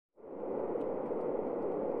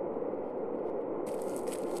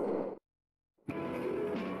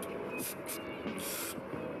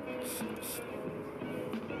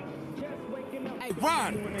Hey,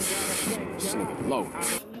 Ryder! Shit, low.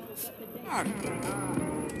 Ryder.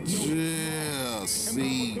 Yeah,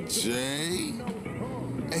 CJ.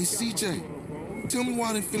 Hey, CJ, tell me why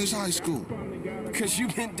I didn't finish high school. Cause you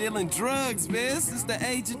been dealing drugs, man, since the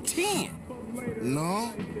age of 10.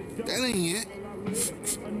 No, that ain't it.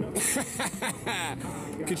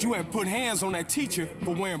 Cause you had put hands on that teacher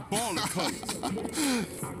for wearing baller colors.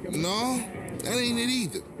 No, that ain't it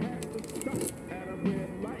either.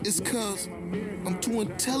 It's cause I'm too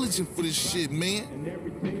intelligent for this shit,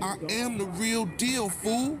 man. I am the real deal,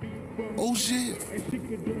 fool. Oh, yeah.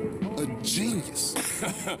 A genius.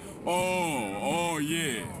 Oh,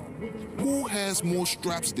 yeah. Who has more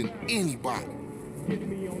straps than anybody?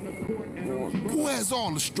 Who has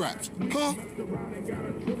all the straps, huh?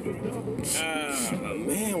 A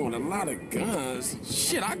man with a lot of guns.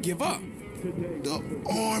 Shit, I give up. The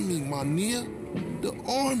army, my nigga. The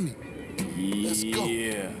army. Let's go.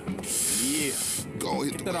 Yeah. Go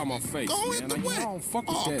hit Get that out my face, Go man. hit the Like, wet. I don't fuck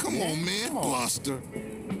with that, come on, man. Come on. Buster.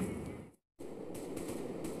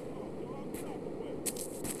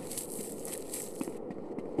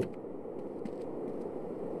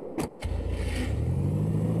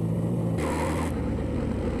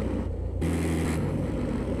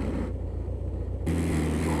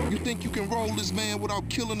 You think you can roll this van without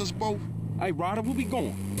killing us both? Hey, Ryder, where we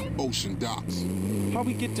going? Ocean docks. How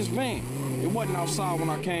we get this van? It wasn't outside when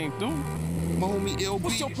I came through. My homie LB.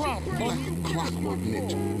 What's your problem, He like a clockwork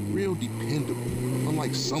ninja. Real dependable.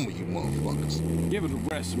 Unlike some of you motherfuckers. Give it a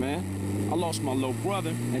rest, man. I lost my little brother,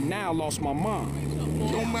 and now I lost my mom.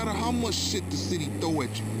 No matter how much shit the city throw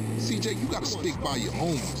at you, CJ, you gotta stick by your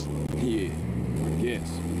homies. Yeah, I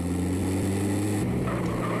guess.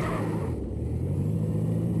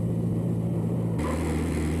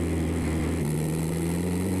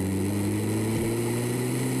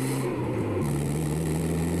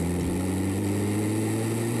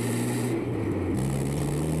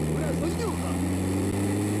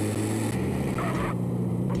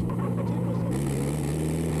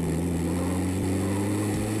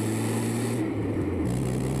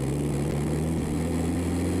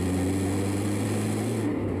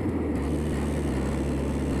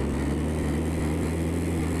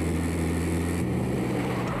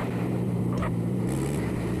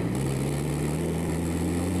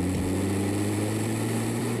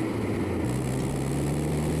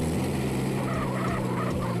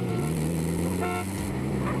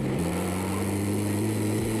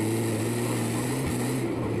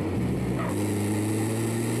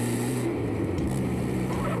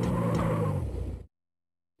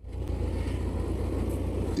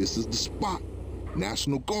 This is the spot.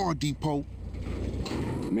 National Guard Depot.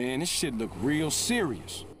 Man, this shit look real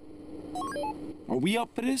serious. Are we up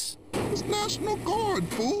for this? It's National Guard,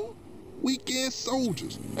 fool. Weekend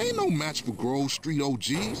soldiers. Ain't no match for Grove Street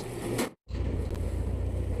OGs.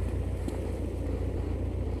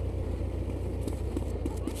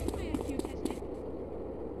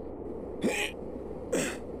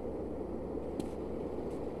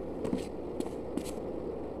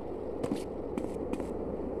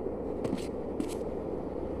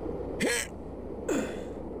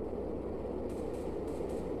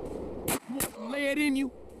 Lay it in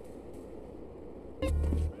you.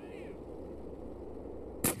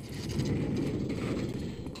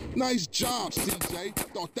 Nice job, CJ.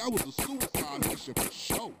 Thought that was a suicide mission for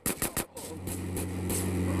sure.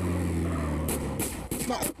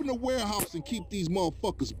 Now open the warehouse and keep these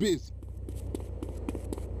motherfuckers busy.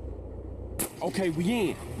 Okay, we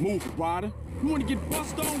in. Move it, Ryder. You wanna get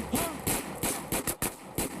bust on, huh?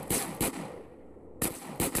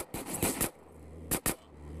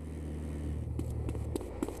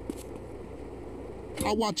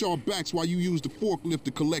 I'll watch our backs while you use the forklift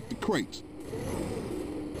to collect the crates.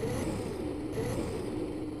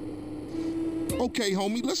 Okay,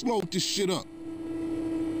 homie, let's load this shit up.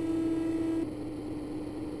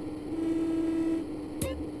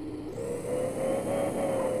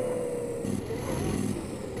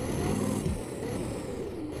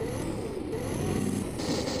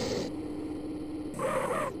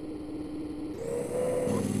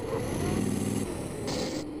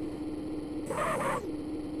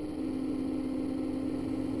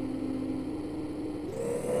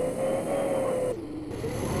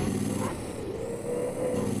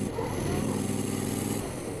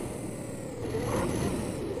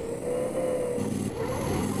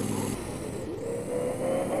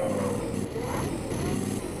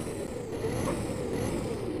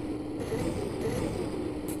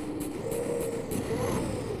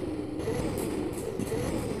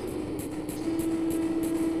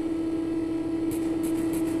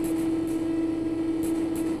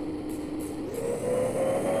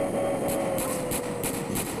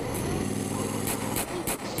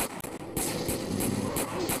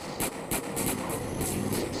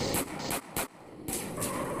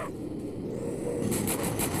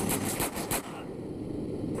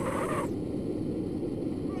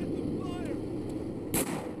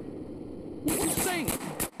 thing.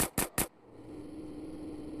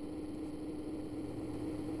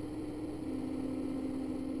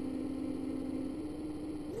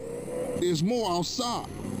 There's more outside.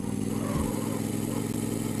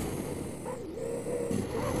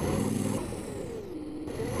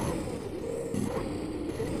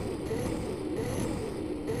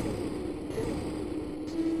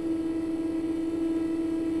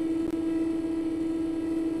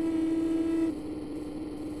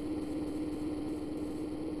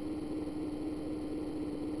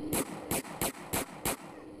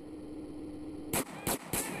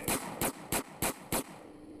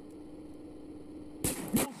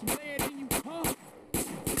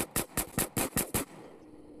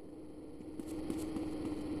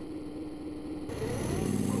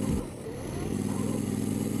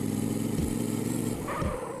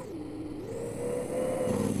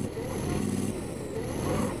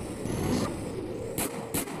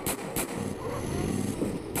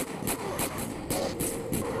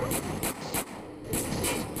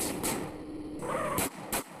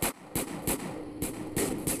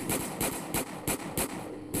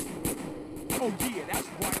 Oh yeah, that's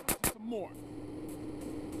right. Some more.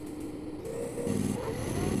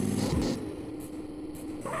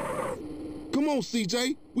 Come on,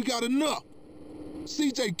 CJ. We got enough.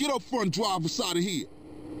 CJ, get up front and drive us out of here.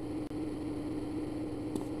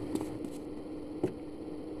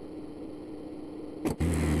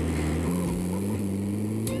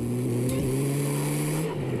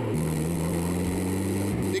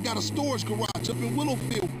 They got a storage garage up in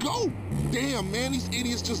Willowfield. Go! Damn, man, these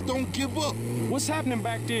idiots just don't give up. What's happening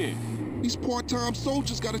back there? These part-time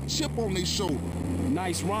soldiers got a chip on their shoulder.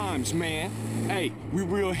 Nice rhymes, man. Hey, we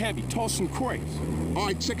real heavy. Toss some crates. All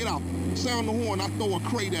right, check it out. Sound the horn, I throw a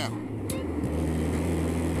crate out.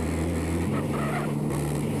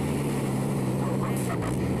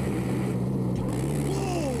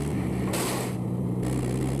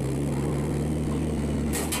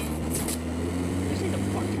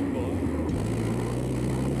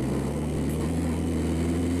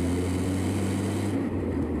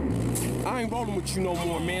 I ain't rolling with you no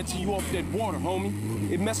more, man, till you off that water,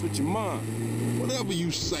 homie. It mess with your mind. Whatever you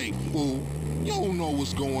say, fool. You don't know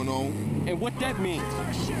what's going on. And what that means?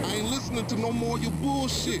 I ain't listening to no more of your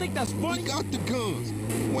bullshit. You think that's funny? We got the guns.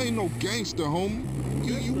 You ain't no gangster, homie.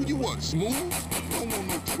 You what, smooth? Don't want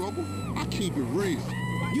no trouble. I keep it real.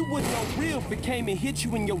 You wouldn't know real if it came and hit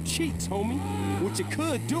you in your cheeks, homie. Which it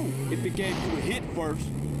could do if it gave you a hit first.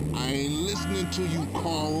 I ain't listening to you,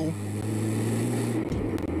 Carl.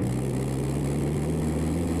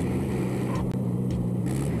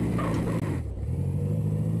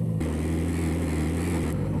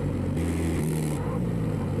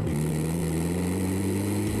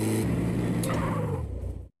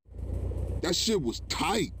 That shit was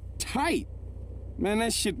tight. Tight? Man,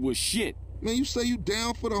 that shit was shit. Man, you say you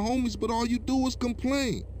down for the homies, but all you do is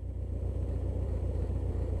complain.